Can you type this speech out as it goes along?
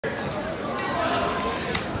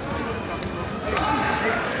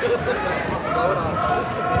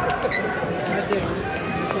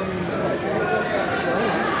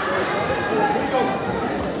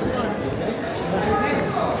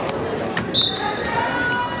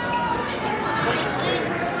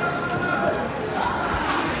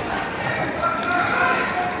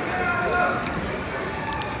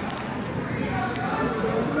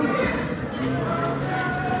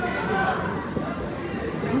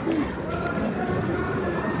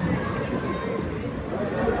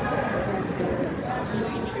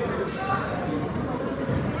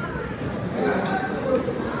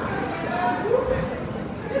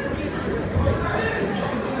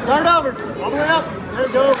Start over, all the way up. There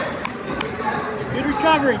you go. Good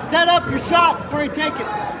recovery. Set up your shot before you take it.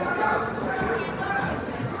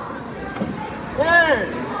 There,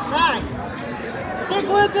 nice. Stick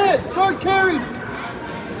with it, short carry.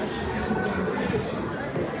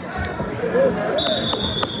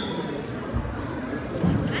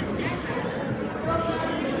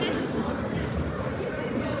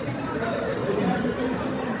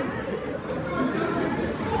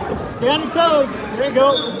 Stay on your toes. There you go.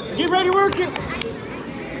 Get ready to work it.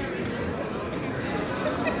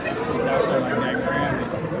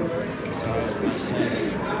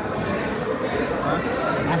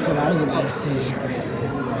 That's what I was about to say. You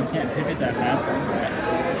can't pivot that fast like that.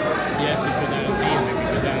 He has to put down his hands. If you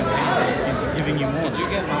put down his hands, he's just giving you more. Did you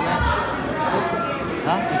get my match?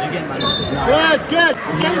 Huh? Did you get my match? No. Good.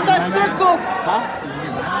 Stay with that circle. Huh? Did you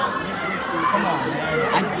get my Come on,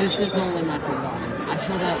 man. This is the only match I got. I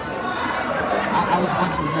showed up. I was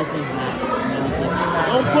watching Hudson's match, and I was like,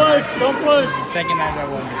 don't push, don't push. It's the second match I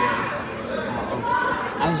won today.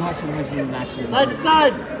 I was watching Hudson's match. Side to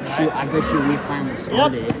side. Shoot, I bet you we finally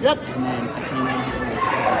started. Yep. And then I came in here and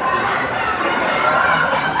I started.